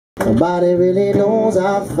Nobody really knows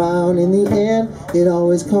I found. In the end, it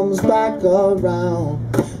always comes back around.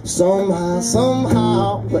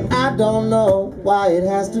 Somehow, but I don't know why it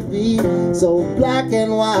has to be so black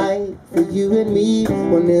and white for you and me,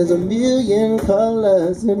 when there's a million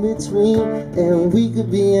colors in between, and we could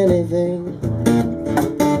be anything.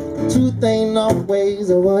 Truth ain't always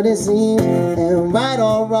what it seems, and right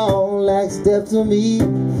or wrong lacks depth to me.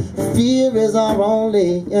 Fear is our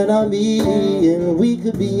only enemy, and we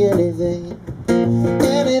could be anything.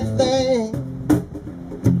 Anything.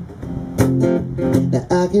 Now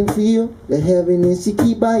I can feel the heaviness you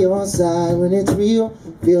keep by your side when it's real.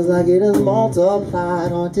 Feels like it is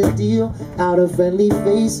multiplied, hard to deal out a friendly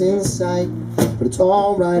face in sight. But it's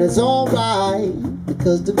alright,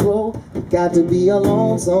 because to grow, you got to be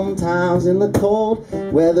alone sometimes in the cold,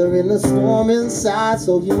 weather in the storm inside.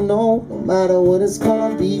 So you know, no matter what, it's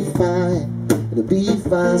gonna be fine. It'll be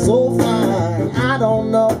fine, so fine. I don't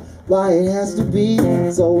know why it has to be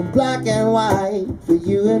so black and white for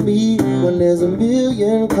you and me, when there's a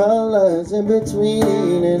million colors in between,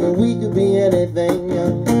 and we could be anything.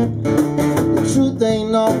 The truth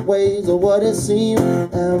ain't always what it seems,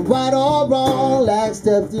 and right or wrong lacks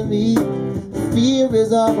depth to me. Fear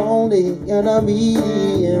is our only enemy,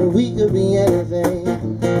 and we could be anything.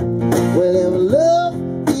 Well, if love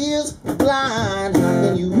is blind, how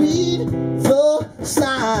can you read the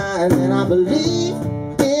signs? And I believe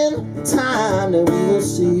time that we will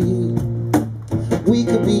see we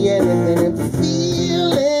could be anything. If the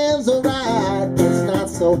feelings are right, it's not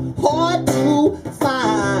so hard to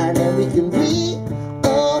find, and we can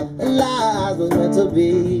realize what's meant to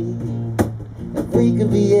be. If we could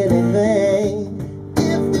be anything.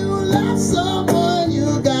 If you love someone,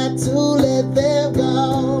 you got to let them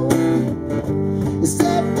go. You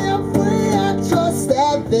set them free, I trust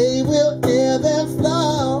that they will ebb and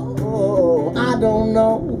flow. I don't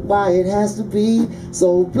know why it has to be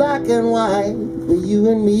so black and white for you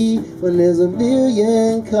and me, when there's a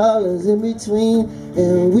million colors in between,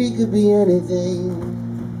 and we could be anything.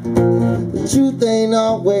 The truth ain't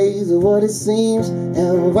always what it seems,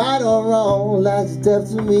 and right or wrong lacks depth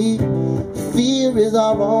to me. Fear is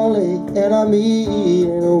our only enemy,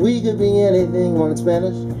 and we could be anything. Want it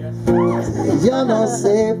Spanish? Yo no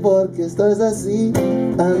sé por qué esto es así,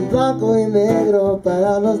 tan blanco y negro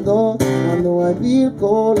para los dos, cuando hay mil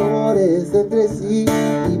colores entre sí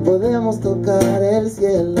y podemos tocar el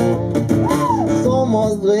cielo.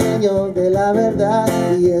 Somos dueños de la verdad,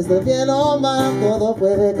 y esto bien o mal todo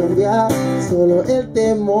puede cambiar. Solo el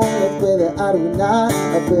temor nos puede arruinar,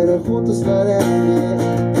 pero juntos lo haremos bien.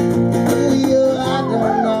 I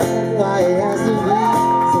don't know why it has to be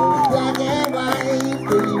so black and white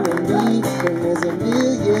for you and me, when there's a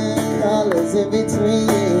million colors in between,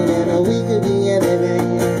 and we could be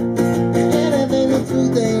anything. Anything, the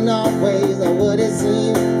truth ain't always what it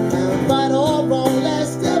seems, and right or wrong,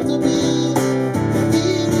 let's step to be.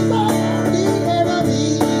 Be my only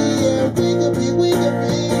enemy, and we could be, we could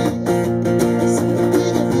be.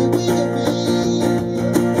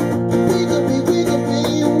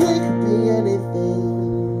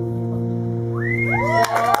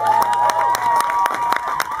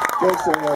 Thanks so much.